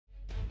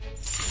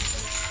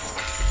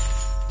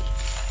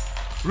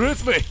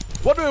Release me!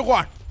 What do you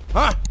want?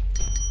 Huh?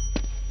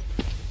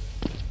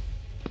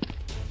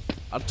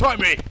 Untie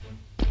me!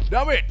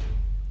 Damn it!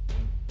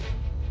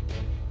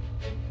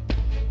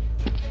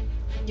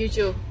 You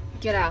two,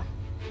 get out.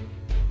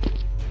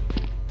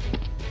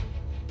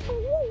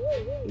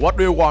 What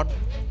do you want?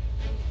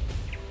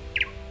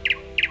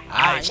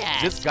 Yes.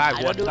 This guy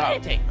I wants don't do out.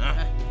 anything.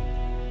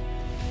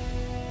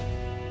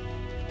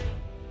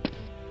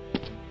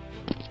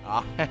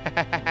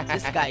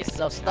 This guy is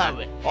so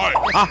stubborn. Hi!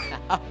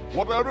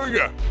 What are you doing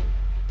here?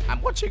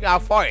 I'm watching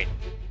out for it.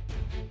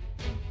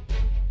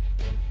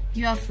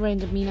 You are a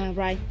friend of Mina,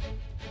 right?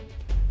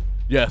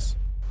 Yes.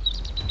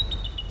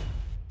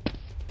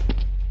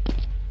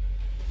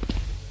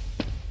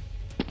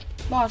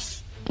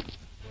 Boss.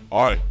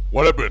 Hi,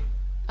 what happened?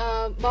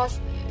 Boss,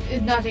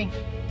 it's nothing.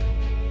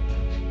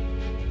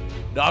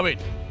 Damn it!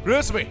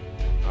 Release me!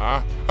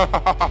 Huh?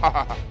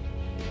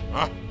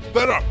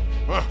 Stand up!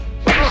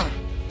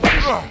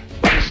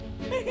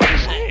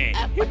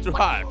 Hit too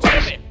hard!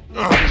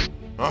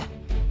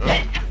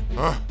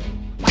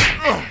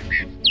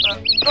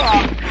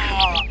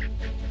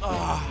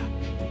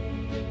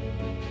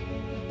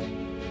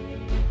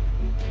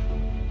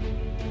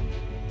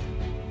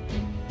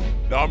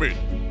 Damn it!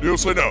 You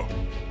say no!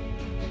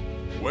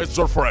 Where's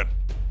your friend?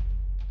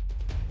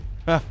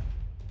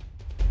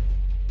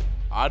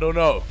 I don't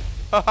know.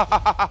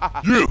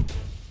 You!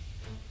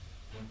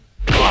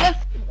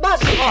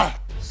 Boss!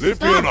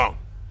 Leave me alone!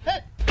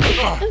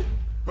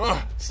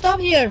 Stop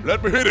here!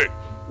 Let me hit it!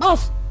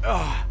 Boss!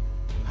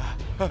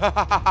 Come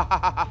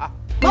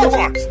Boss!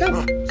 on!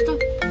 Stop! Stop!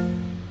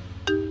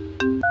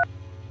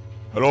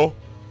 Hello?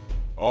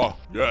 Oh,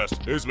 yes,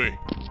 it's me.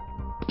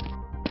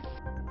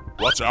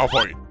 Watch out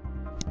for it.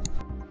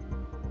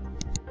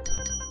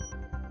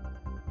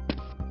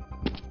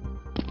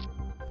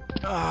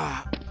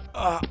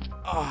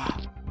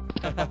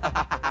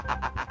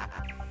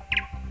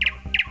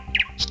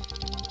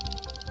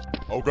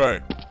 Okay,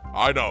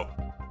 I know.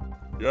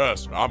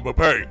 Yes, I'm a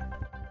pain.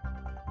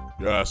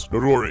 Yes,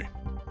 don't worry.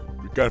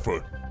 Be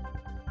careful.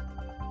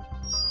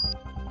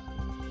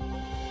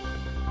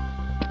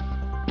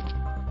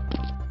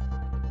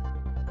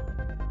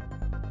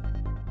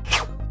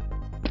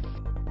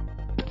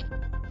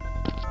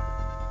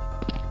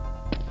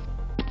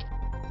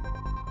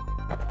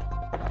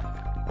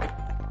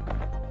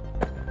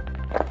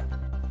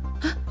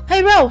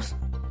 Hey, Rose!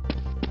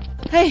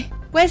 Hey,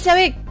 where's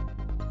Savik?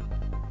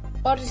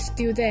 Boss is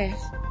still there.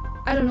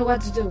 I don't know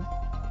what to do.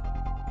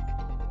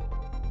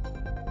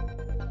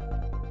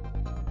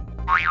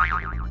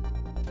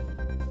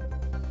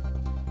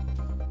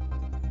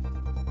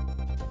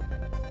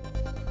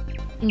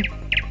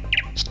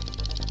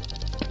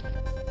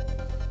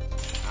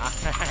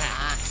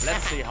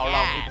 Let's see how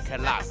long it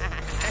can last.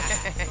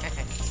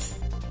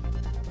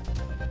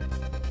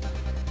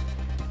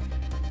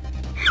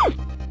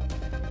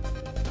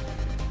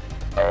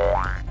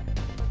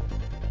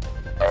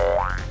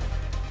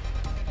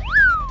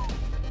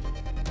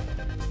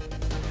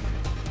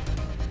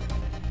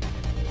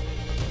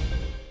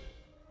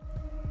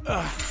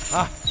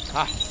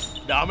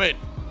 Damn it!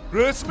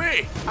 Release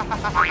me!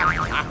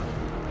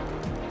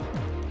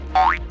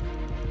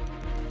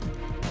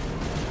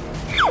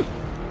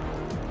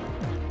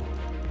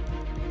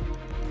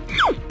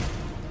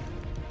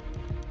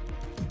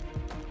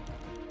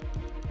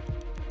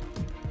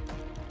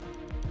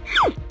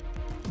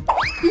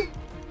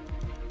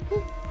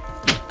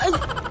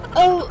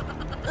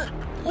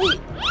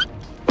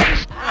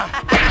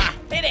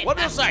 Hit it! What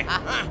do you say?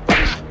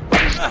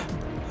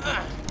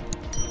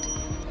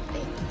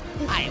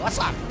 Hey, what's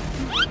up?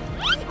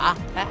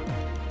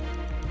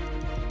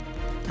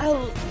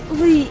 Oh,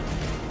 we...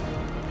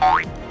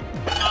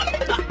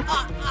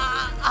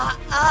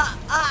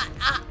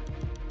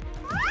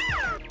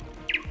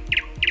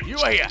 You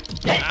are here!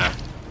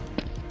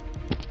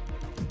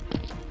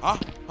 Huh?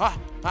 Oh,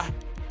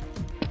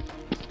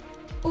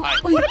 Hey,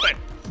 wait. what happened?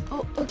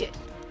 Oh, okay.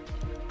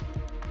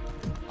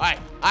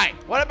 Hey,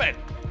 what happened?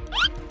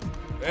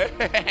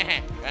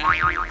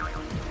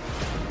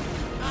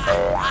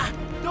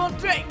 Don't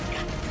drink!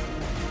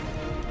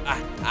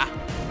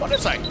 What do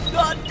you say?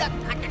 Don't...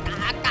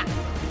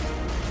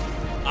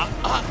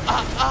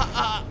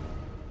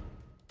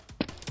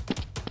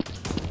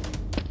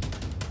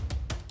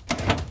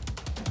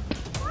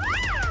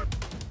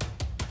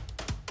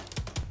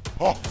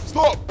 Oh,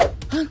 stop!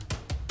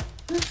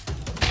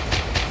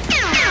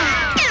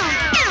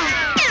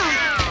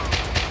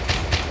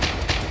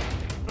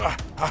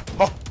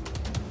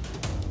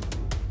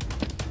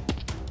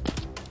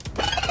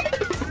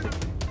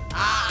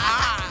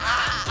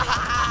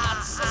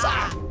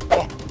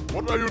 Oh,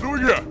 what are you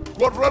doing here?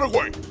 What ran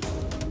away?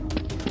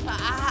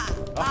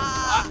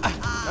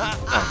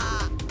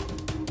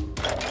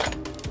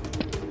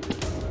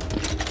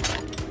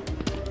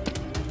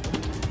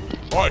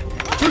 Oi,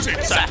 Susie!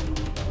 Sir.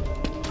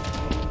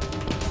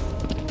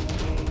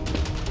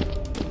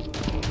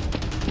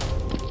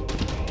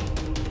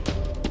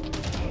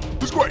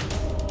 This way!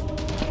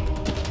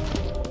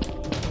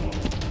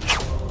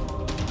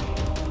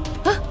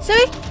 Huh?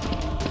 Civic?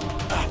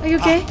 Are you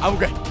okay? I'm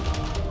okay.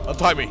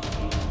 Untie me.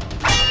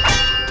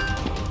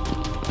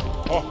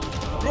 Oh,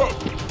 good.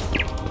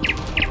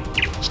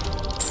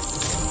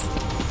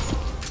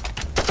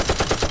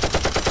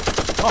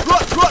 Oh,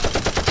 run!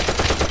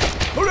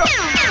 Hurry up!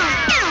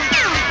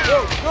 Go.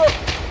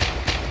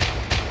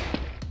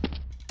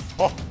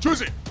 Oh,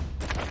 choose it.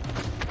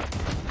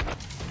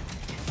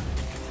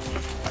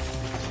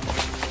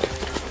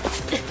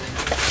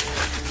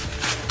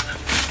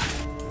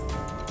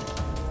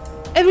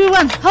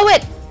 Everyone, hold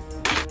it!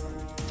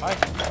 Hi.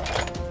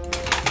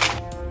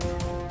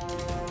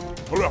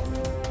 Hurry up.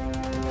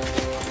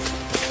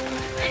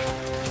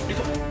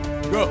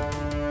 Go.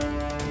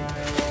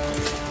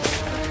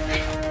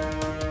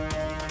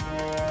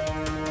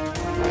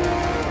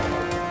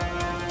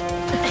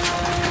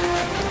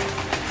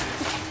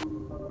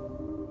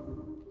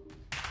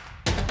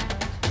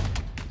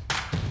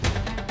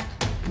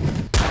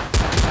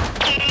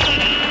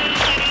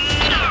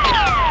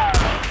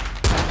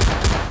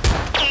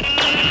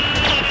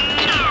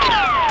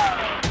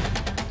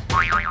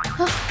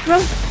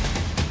 Rose!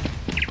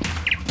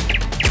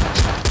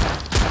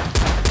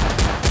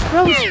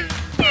 Rose!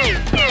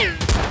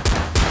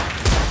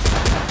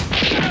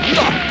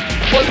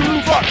 Why do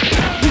you fight?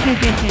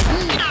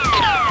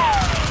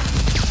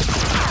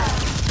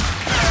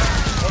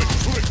 Hey,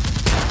 shoot it.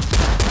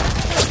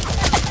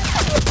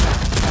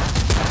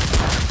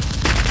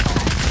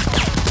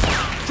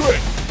 Shoot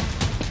it.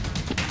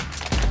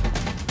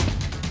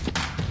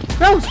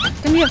 Rose!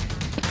 Come here!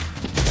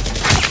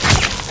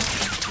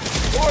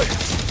 Oi.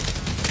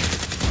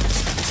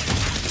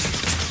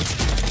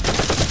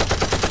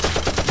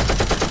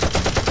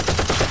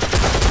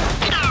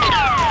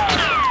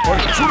 Hey,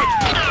 shoot it.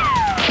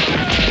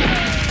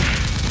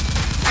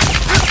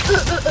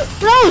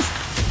 Rose!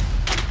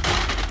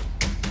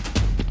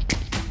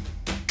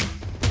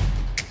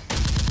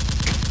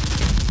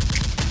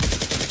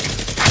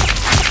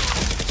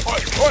 Oi.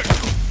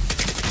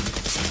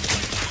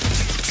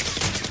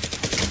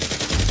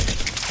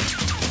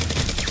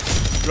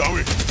 Shall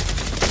we?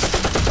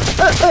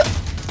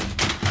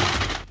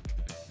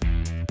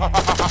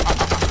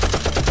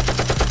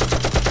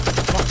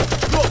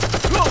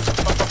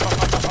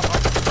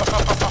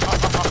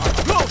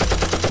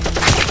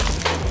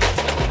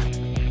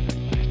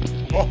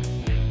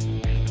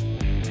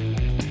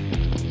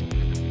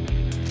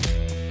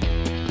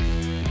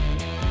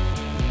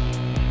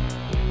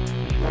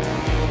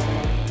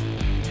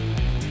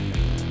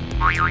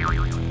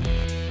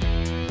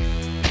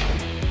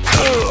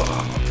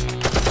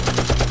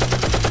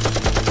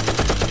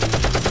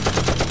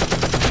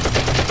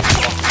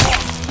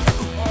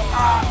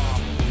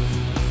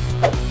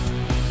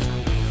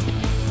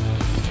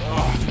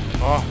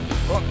 Oh.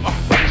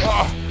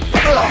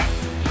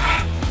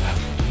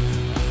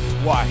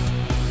 Why?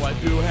 Why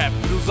do you have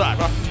to do that?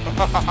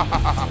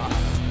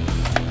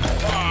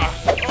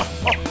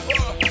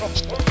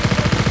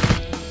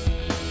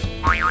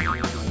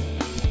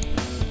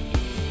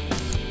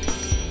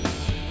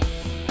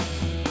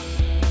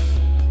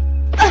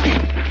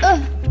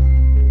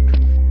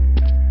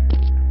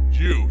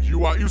 You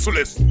are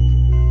useless.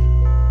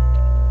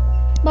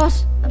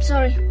 Boss, I'm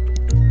sorry.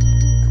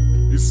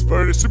 It's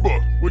very simple,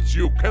 which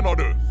you cannot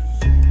do.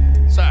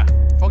 Sir,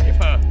 forgive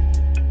her.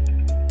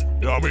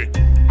 Yeah, me.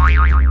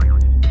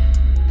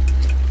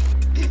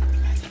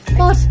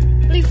 Boss,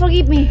 please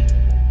forgive me.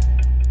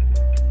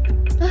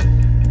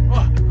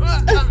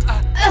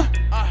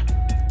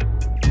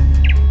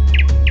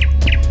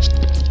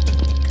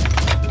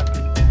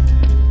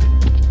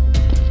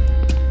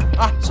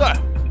 Sir.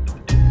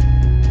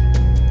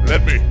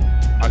 Let me.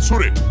 I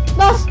shoot it.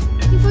 Boss,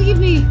 you forgive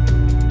me.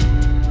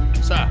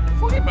 Sir,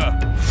 forgive her.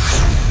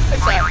 Hey,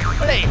 sir,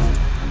 please.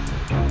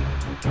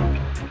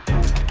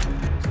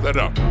 Stand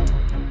up.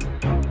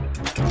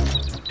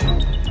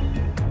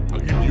 I'll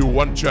give you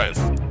one chance.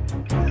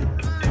 You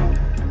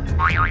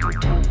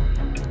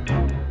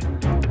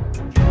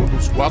go to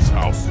Squad's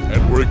house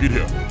and break it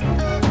here.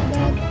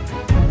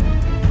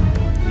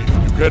 If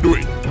you can do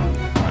it,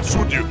 I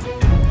shoot you.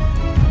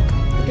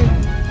 Okay.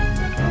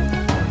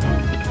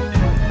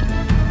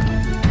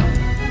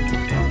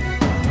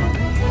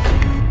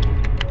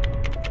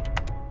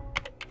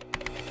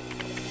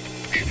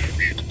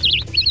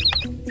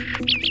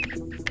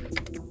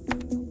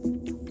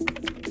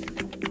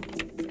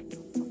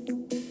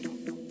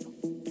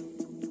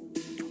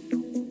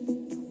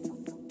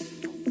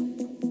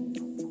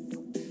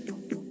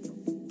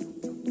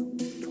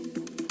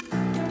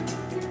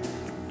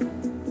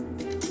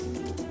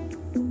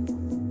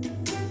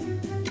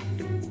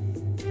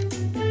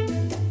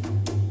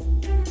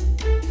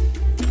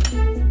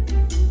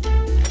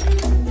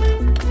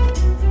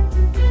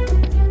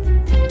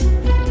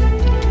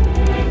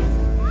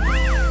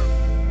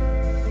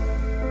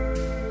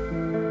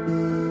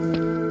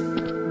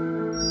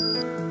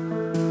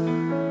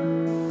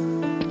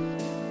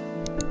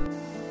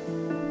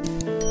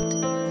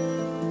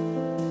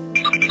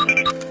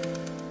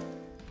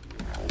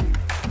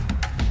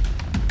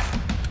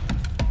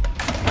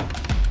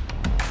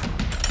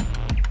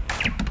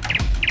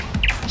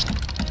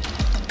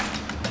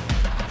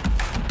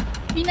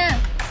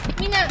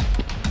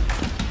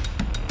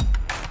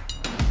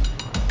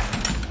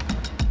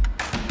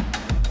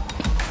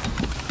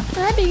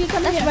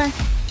 come That's here. right.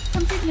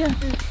 Come sit here.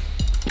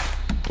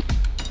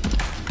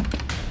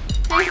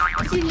 Hey,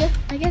 sit here.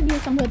 I get you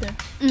some water.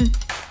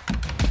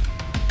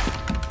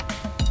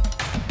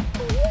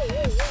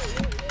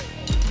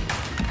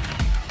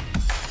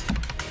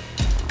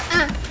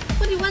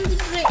 What do you want to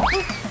drink?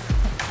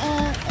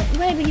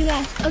 Where do you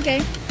guys?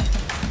 Okay.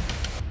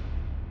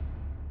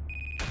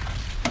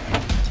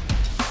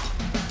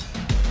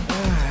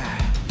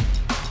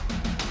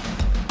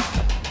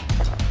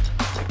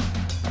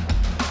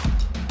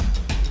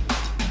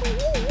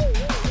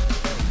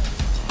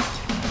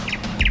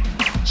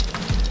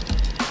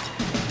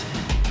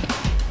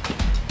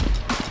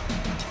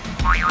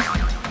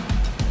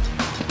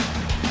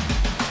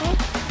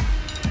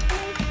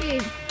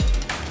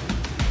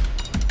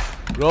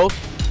 Rose,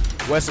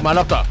 where's my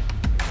laptop?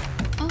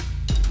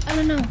 I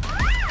don't know.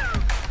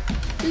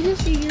 Do you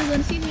see you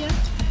gonna sit here?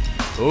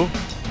 Who?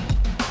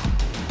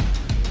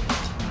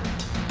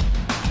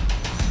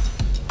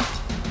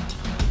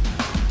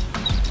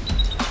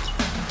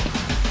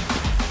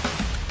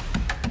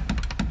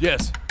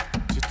 Yes,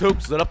 she took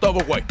the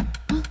laptop away.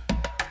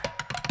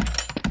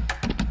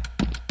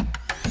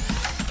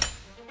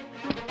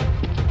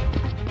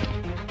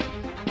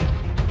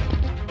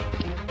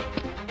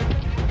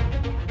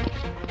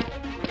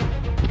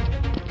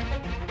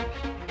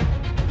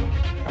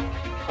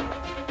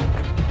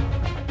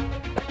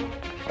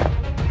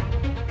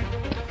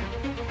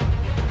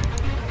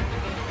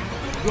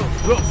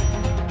 Rose,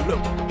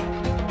 look.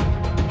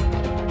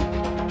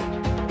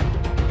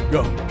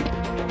 Go.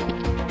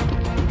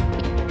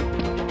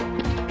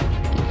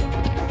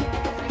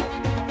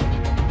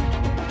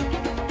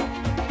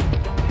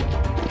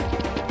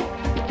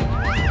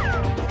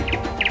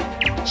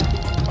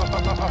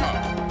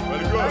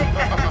 Very good.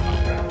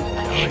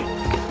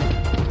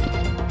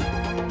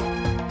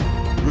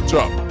 Good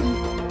job.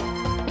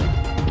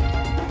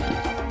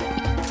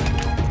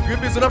 Give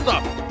me the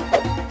laptop.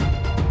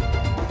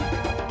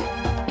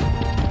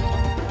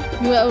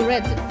 You are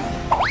already.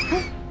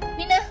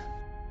 Mina.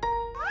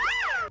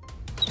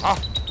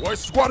 Why is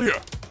squad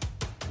here?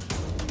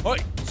 Hey,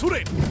 shoot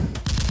it.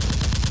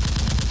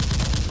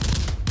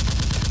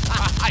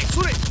 Hey,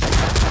 shoot it.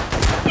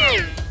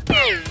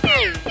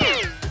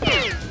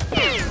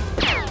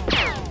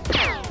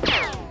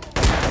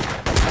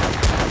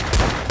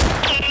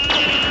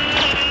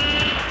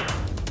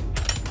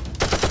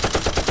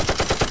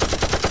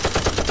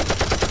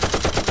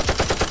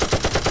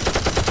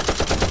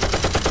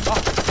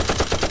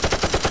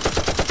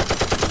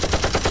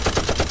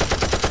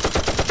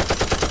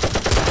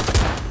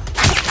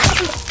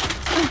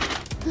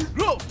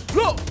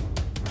 Go!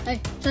 Hey,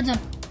 shut up.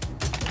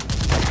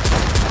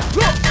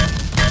 Go!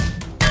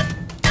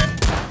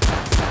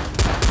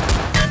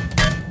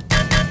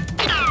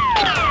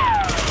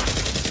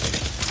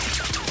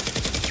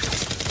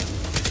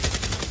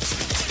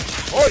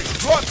 Oi,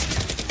 run!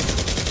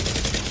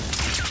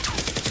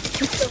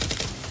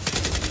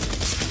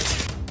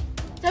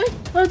 Hey,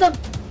 hold up.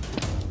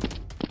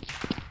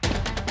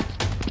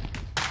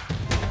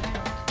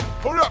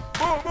 Hurry up!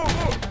 Move, move,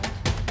 move!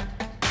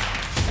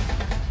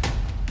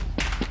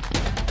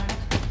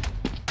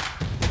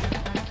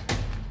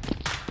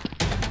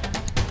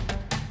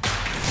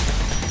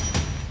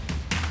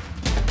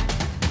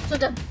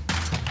 Shut up.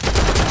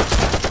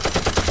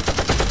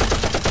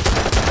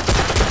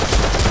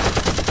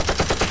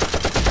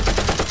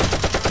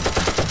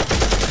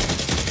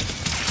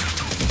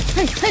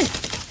 Hey, hey.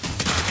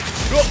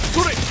 Go!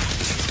 Shoot it!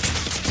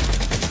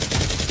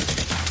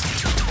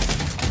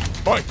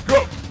 Mike, go!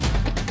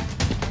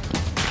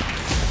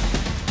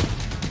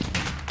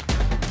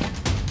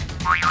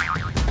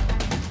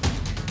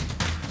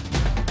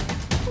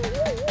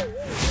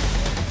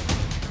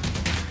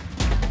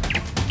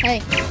 Hey.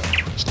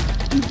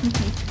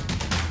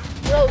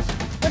 Rose,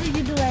 what did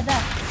you do like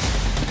that?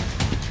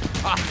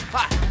 Ha!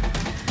 Ha!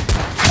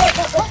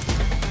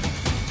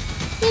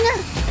 Mina!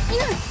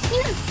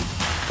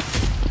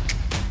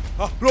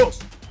 Rose!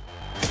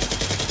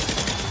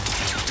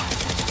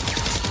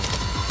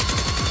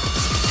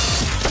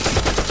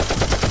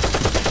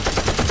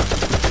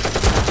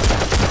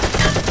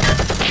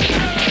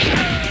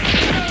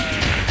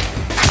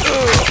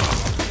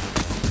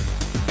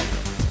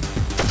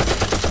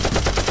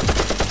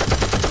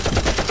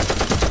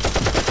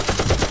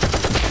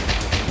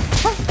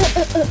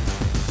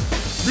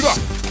 Mira!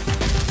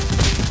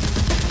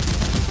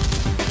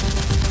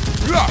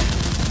 Mira!